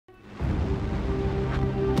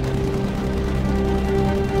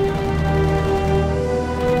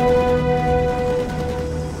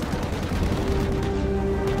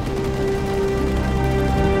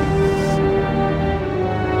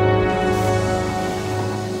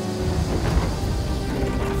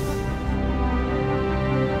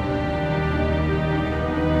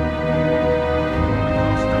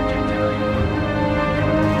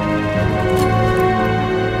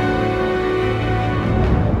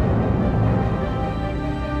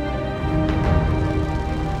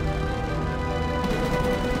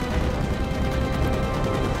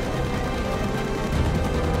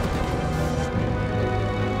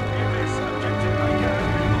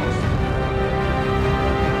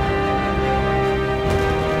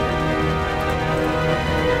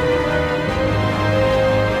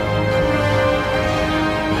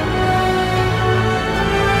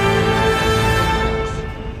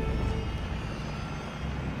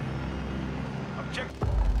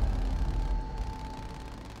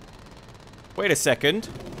Wait a second.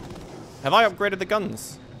 Have I upgraded the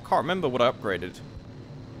guns? Can't remember what I upgraded.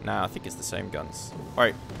 Nah, I think it's the same guns.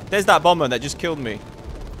 Alright, there's that bomber that just killed me.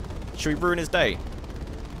 Should we ruin his day?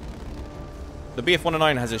 The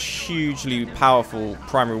BF109 has a hugely powerful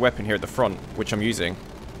primary weapon here at the front, which I'm using.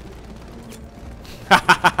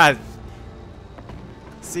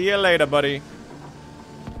 See you later, buddy.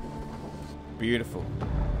 Beautiful.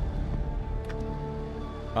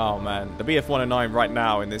 Oh man, the BF109 right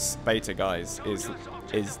now in this beta, guys, is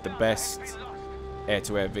the best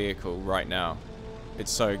air-to-air vehicle right now.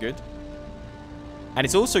 It's so good. And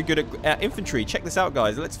it's also good at infantry. Check this out,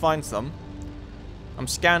 guys. Let's find some. I'm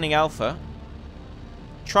scanning Alpha.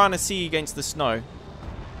 Trying to see against the snow.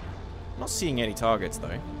 Not seeing any targets,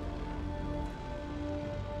 though.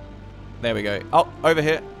 There we go. Oh, over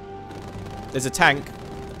here. There's a tank.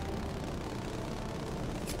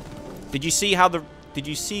 Did you see how the... Did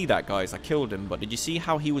you see that, guys? I killed him, but did you see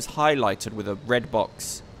how he was highlighted with a red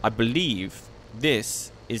box? I believe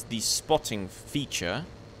this is the spotting feature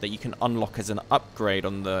that you can unlock as an upgrade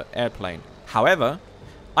on the airplane. However,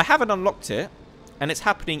 I haven't unlocked it, and it's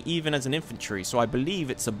happening even as an infantry, so I believe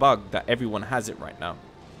it's a bug that everyone has it right now.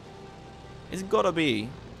 It's gotta be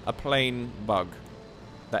a plain bug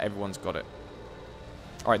that everyone's got it.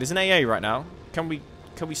 Alright, there's an AA right now. Can we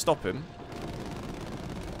stop him?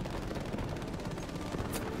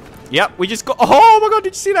 Yep, we just got... Oh my god,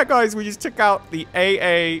 did you see that, guys? We just took out the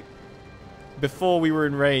AA before we were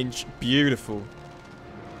in range. Beautiful.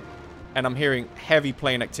 And I'm hearing heavy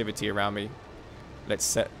plane activity around me.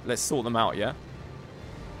 Let's sort them out, yeah?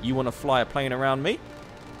 You want to fly a plane around me?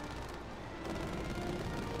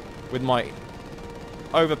 With my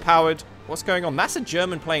overpowered... What's going on? That's a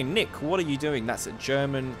German plane. Nick, what are you doing? That's a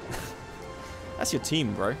German... That's your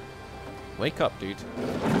team, bro. Wake up, dude.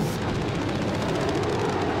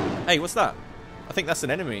 Hey, what's that? I think that's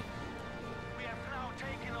an enemy.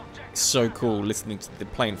 It's so cool listening to the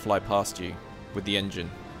plane fly past you with the engine.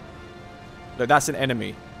 Look, that's an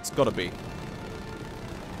enemy. It's gotta be.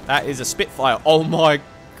 That is a Spitfire. Oh my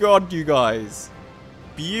god, you guys.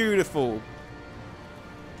 Beautiful.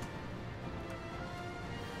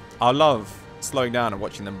 I love slowing down and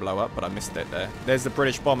watching them blow up, but I missed it there. There's the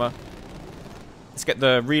British bomber. Let's get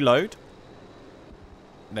the reload.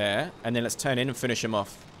 There. And then let's turn in and finish him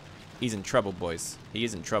off. He's in trouble, boys. He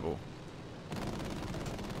is in trouble.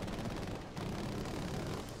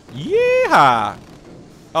 Yeah.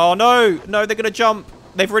 Oh no, no, they're gonna jump.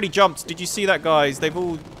 They've already jumped. Did you see that, guys? They've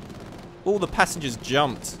all the passengers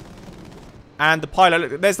jumped. And the pilot,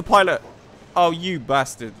 look, there's the pilot. Oh, you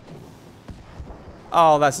bastard.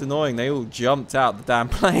 Oh, that's annoying. They all jumped out the damn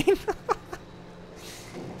plane.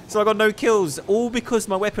 So I got no kills, all because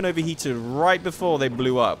my weapon overheated right before they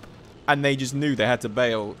blew up. And they just knew they had to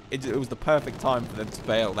bail. It was the perfect time for them to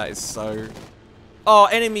bail. That is so... Oh,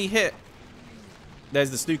 enemy hit. There's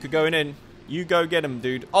the Stuka going in. You go get him,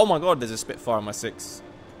 dude. Oh my god, there's a Spitfire on my 6.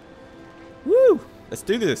 Woo! Let's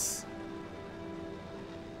do this.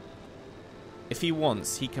 If he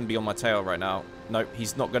wants, he can be on my tail right now. Nope,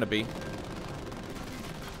 he's not going to be.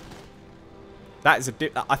 That is a...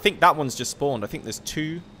 I think that one's just spawned. I think there's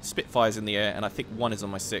 2 Spitfires in the air, and I think 1 is on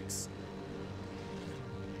my 6.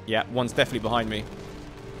 Yeah, one's definitely behind me.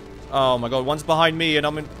 Oh my god, one's behind me, and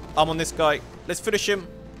I'm on this guy. Let's finish him.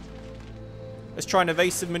 Let's try and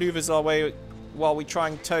evasive maneuvers our way while we try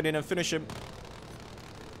and turn in and finish him.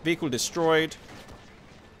 Vehicle destroyed.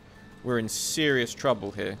 We're in serious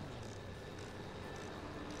trouble here.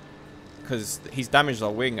 Because he's damaged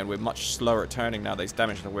our wing, and we're much slower at turning now that he's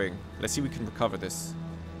damaged the wing. Let's see if we can recover this.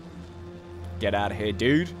 Get out of here,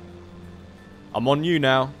 dude. I'm on you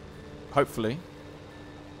now. Hopefully.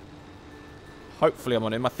 Hopefully I'm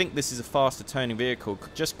on him. I think this is a faster turning vehicle,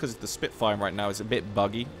 just because the Spitfire right now is a bit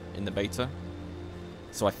buggy in the beta.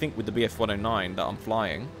 So I think with the BF109 that I'm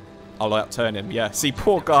flying, I'll outturn him. Yeah, see,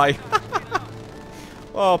 poor guy.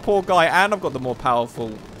 Oh, poor guy. And I've got the more powerful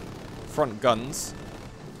front guns.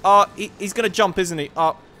 He's going to jump, isn't he?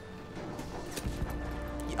 Oh,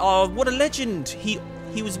 what a legend. He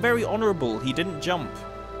was very honourable. He didn't jump.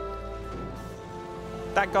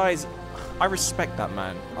 That guy's... I respect that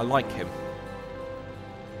man. I like him.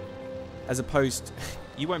 As opposed...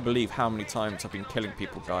 You won't believe how many times I've been killing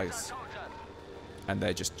people, guys. And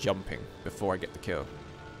they're just jumping before I get the kill.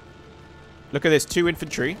 Look at this. 2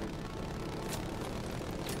 infantry.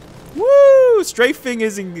 Woo! Strafing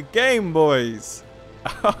is in the game, boys.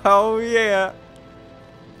 Oh, yeah.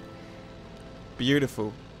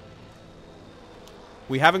 Beautiful.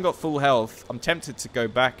 We haven't got full health. I'm tempted to go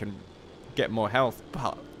back and get more health,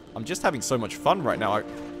 but I'm just having so much fun right now.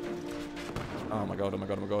 Oh my god, oh my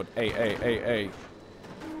god, oh my god. Hey.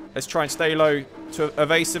 Let's try and stay low to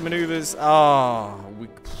evasive maneuvers. Ah,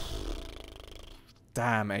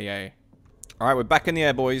 damn, AA. Alright, we're back in the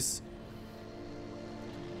air, boys.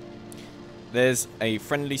 There's a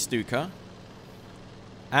friendly Stuka.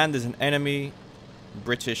 And there's an enemy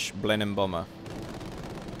British Blenheim bomber.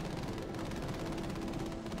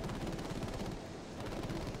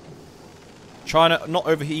 Trying to not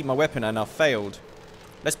overheat my weapon and I've failed.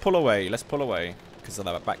 Let's pull away. Let's pull away. Because of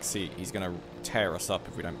that back seat, he's going to tear us up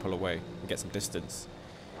if we don't pull away and get some distance.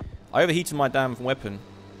 I overheated my damn weapon.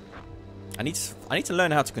 I need to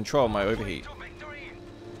learn how to control my overheat.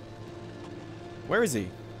 Where is he?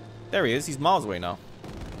 There he is. He's miles away now.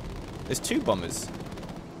 There's two bombers.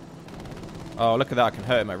 Oh, look at that. I can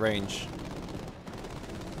hurt him at range.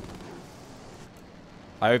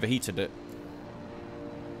 I overheated it.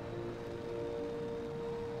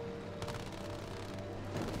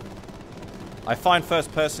 I find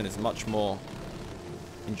first person is much more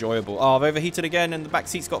enjoyable. Oh, I've overheated again and the back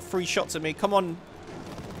seat's got 3 shots at me. Come on.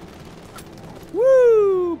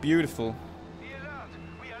 Woo! Beautiful.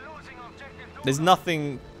 There's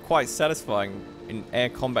nothing quite satisfying in air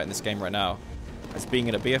combat in this game right now as being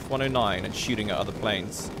in a BF-109 and shooting at other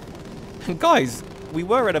planes. And guys, we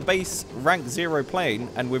were at a base rank 0 plane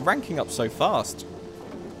and we're ranking up so fast.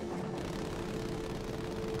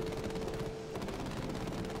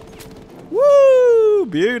 Woo!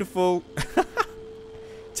 Beautiful.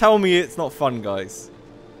 Tell me it's not fun, guys.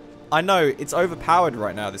 I know, it's overpowered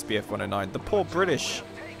right now, this BF-109. The poor British,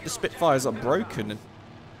 the Spitfires are broken.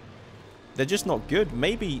 They're just not good.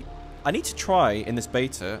 Maybe I need to try, in this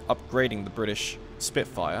beta, upgrading the British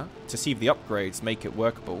Spitfire to see if the upgrades make it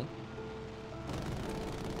workable.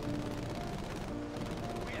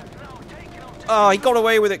 Oh, he got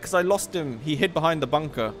away with it because I lost him. He hid behind the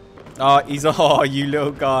bunker. He's, oh, you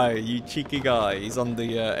little guy, you cheeky guy. He's on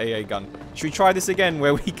the AA gun. Should we try this again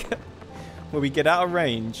where we get out of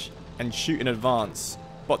range and shoot in advance?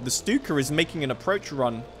 But the Stuka is making an approach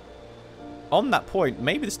run on that point.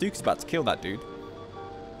 Maybe the Stuka's about to kill that dude.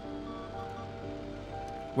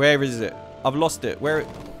 Where is it? I've lost it. Where?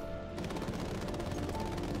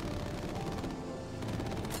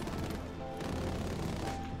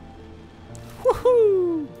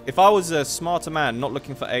 Woohoo! If I was a smarter man, not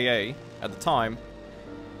looking for AA at the time,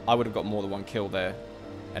 I would have got more than 1 kill there.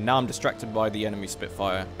 And now I'm distracted by the enemy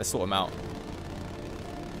Spitfire. Let's sort him out.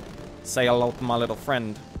 Say hello to my little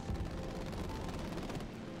friend.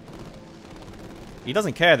 He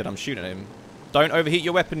doesn't care that I'm shooting him. Don't overheat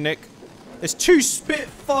your weapon, Nick. There's 2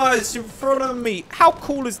 Spitfires in front of me. How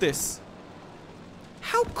cool is this?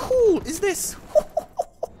 How cool is this?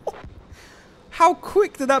 How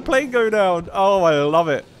quick did that plane go down? Oh, I love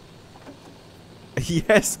it.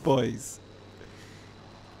 Yes, boys.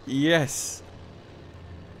 Yes.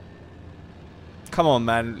 Come on,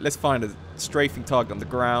 man. Let's find a strafing target on the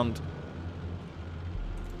ground.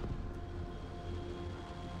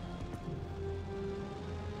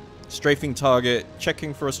 Strafing target.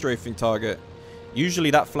 Checking for a strafing target.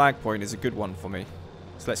 Usually that flag point is a good one for me.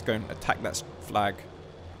 So let's go and attack that flag.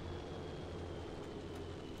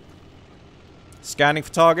 Scanning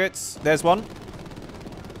for targets. There's one.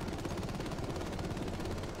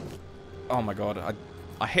 Oh my god.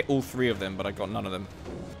 I hit all 3 of them, but I got none of them.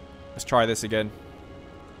 Let's try this again.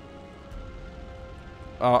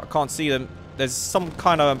 I can't see them. There's some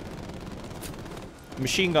kind of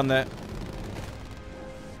machine gun there.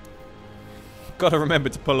 Gotta remember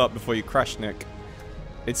to pull up before you crash, Nick.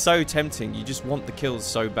 It's so tempting. You just want the kills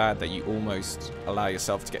so bad that you almost allow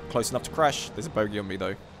yourself to get close enough to crash. There's a bogey on me,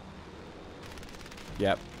 though.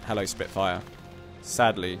 Yep. Hello, Spitfire.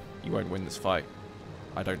 Sadly, you won't win this fight.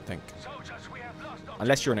 I don't think.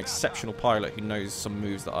 Unless you're an exceptional pilot who knows some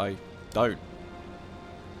moves that I don't.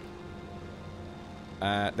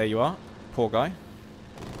 There you are. Poor guy.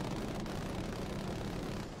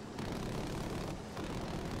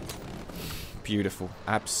 Beautiful.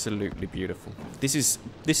 Absolutely beautiful. This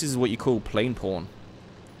is what you call plane porn.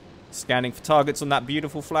 Scanning for targets on that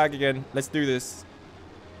beautiful flag again. Let's do this.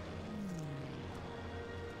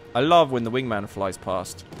 I love when the wingman flies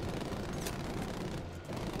past.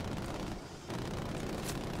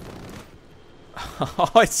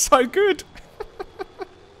 Oh, it's so good.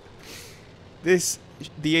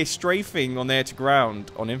 The strafing on air to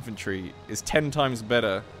ground on infantry is 10 times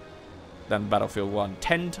better than Battlefield 1.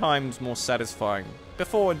 10 times more satisfying.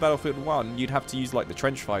 Before in Battlefield 1, you'd have to use like the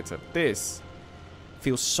trench fighter. This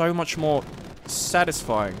feels so much more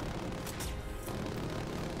satisfying.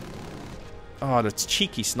 Oh, the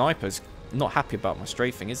cheeky sniper's not happy about my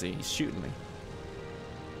strafing, is he? He's shooting me.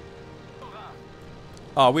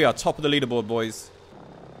 Oh, we are top of the leaderboard, boys.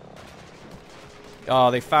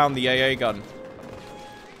 Oh, they found the AA gun.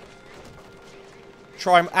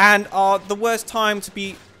 And the worst time to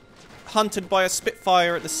be hunted by a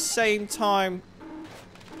Spitfire at the same time.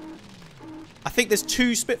 I think there's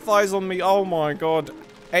 2 Spitfires on me. Oh my god.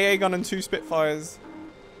 AA gun and 2 Spitfires.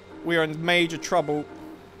 We are in major trouble.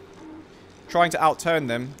 Trying to outturn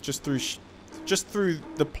them just through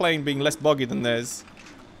the plane being less buggy than theirs.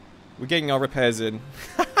 We're getting our repairs in.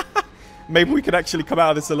 Maybe we could actually come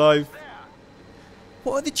out of this alive.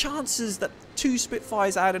 What are the chances that 2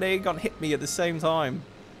 Spitfires and an AA gun hit me at the same time?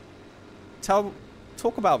 Talk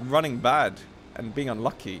about running bad and being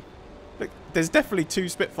unlucky. Look, there's definitely 2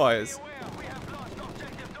 Spitfires.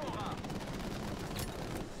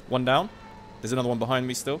 One down. There's another one behind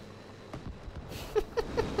me still.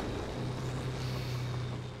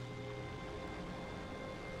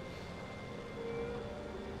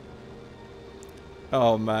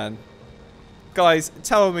 Oh man. Guys,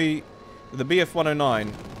 tell me the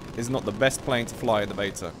BF109 is not the best plane to fly in the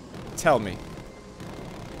beta. Tell me.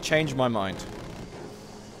 Change my mind.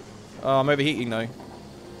 Oh, I'm overheating though.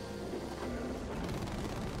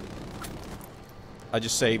 I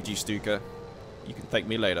just saved you, Stuka. You can thank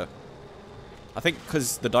me later. I think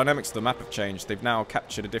because the dynamics of the map have changed, they've now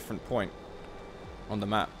captured a different point on the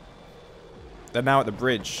map. They're now at the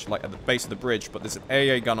bridge, like at the base of the bridge, but there's an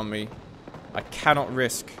AA gun on me. I cannot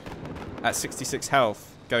risk, at 66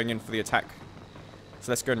 health, going in for the attack.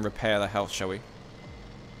 So let's go and repair the health, shall we?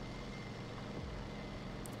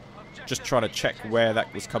 Just trying to check where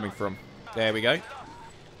that was coming from. There we go.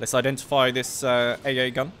 Let's identify this AA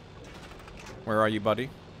gun. Where are you, buddy?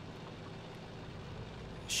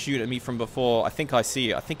 Shoot at me from before. I think I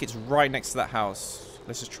see it. I think it's right next to that house.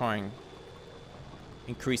 Let's just try and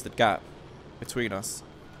increase the gap between us.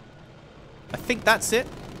 I think that's it.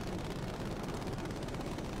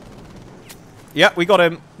 Yeah, we got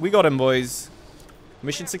him. We got him, boys.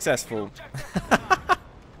 Mission successful.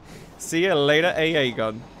 See you later, AA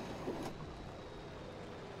gun.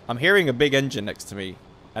 I'm hearing a big engine next to me,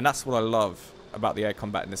 and that's what I love about the air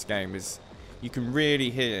combat in this game, is you can really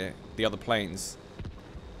hear the other planes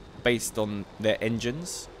based on their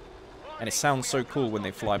engines, and it sounds so cool when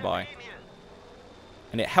they fly by.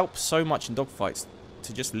 And it helps so much in dogfights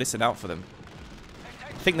to just listen out for them.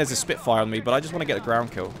 I think there's a Spitfire on me, but I just want to get a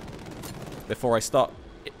ground kill before I start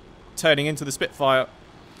turning into the Spitfire.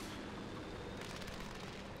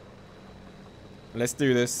 Let's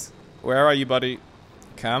do this. Where are you, buddy?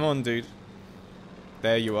 Come on, dude.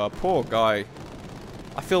 There you are. Poor guy.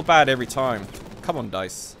 I feel bad every time. Come on,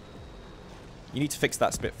 Dice. You need to fix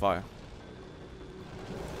that Spitfire.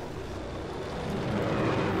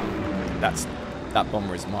 That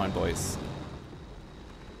bomber is mine, boys.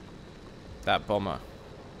 That bomber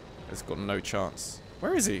has got no chance.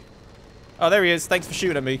 Where is he? Oh, there he is. Thanks for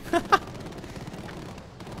shooting at me.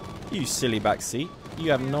 You silly backseat.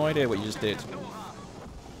 You have no idea what you just did.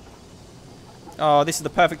 Oh, this is the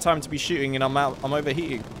perfect time to be shooting, and I'm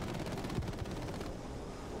overheating.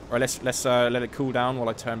 Alright, let's let it cool down while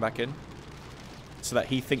I turn back in, so that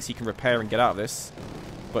he thinks he can repair and get out of this.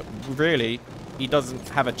 But really, he doesn't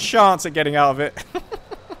have a chance at getting out of it.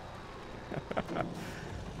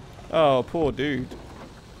 Oh, poor dude.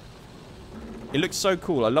 It looks so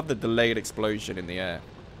cool. I love the delayed explosion in the air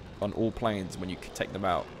on all planes when you take them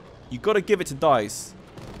out. You got to give it to DICE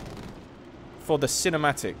for the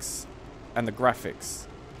cinematics and the graphics.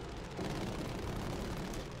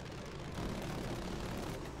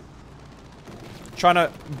 Trying to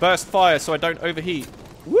burst fire so I don't overheat.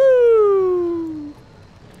 Woo!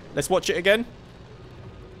 Let's watch it again.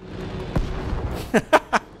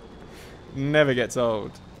 Never gets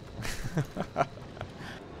old.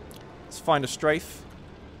 Let's find a strafe.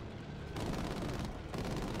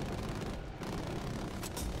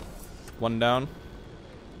 One down.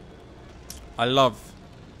 I love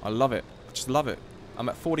it. I just love it. I'm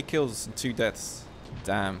at 40 kills and 2 deaths.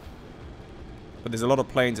 Damn. But there's a lot of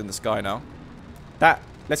planes in the sky now.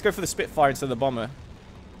 Let's go for the Spitfire instead of the bomber,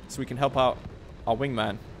 so we can help out our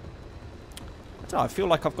wingman. I don't know, I feel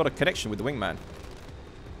like I've got a connection with the wingman.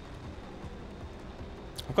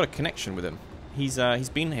 I've got a connection with him. He's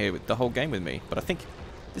been here with the whole game with me, but I think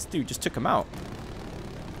this dude just took him out.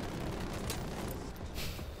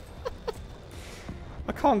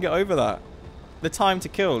 I can't get over that. The time to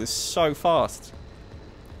kill is so fast.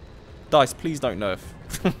 DICE, please don't nerf.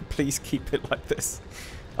 Please keep it like this.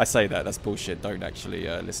 I say that, that's bullshit. Don't actually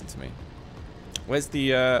listen to me. Where's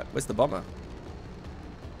the bomber?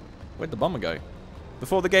 Where'd the bomber go?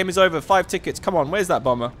 Before the game is over, 5 tickets. Come on, where's that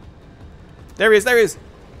bomber? There he is, there he is.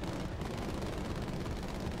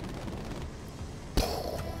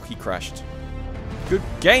 he crashed. Good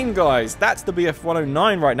game, guys. That's the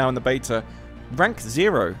BF109 right now in the beta. Rank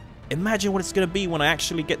 0. Imagine what it's going to be when I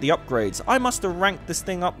actually get the upgrades. I must have ranked this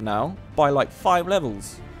thing up now by like 5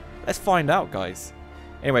 levels. Let's find out, guys.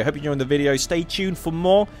 Anyway, hope you enjoyed the video. Stay tuned for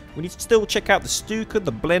more. We need to still check out the Stuka,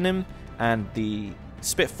 the Blenheim, and the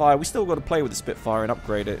Spitfire. We still got to play with the Spitfire and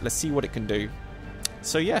upgrade it. Let's see what it can do.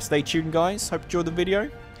 So yeah, stay tuned, guys. Hope you enjoyed the video.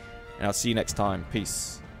 And I'll see you next time.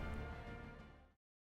 Peace.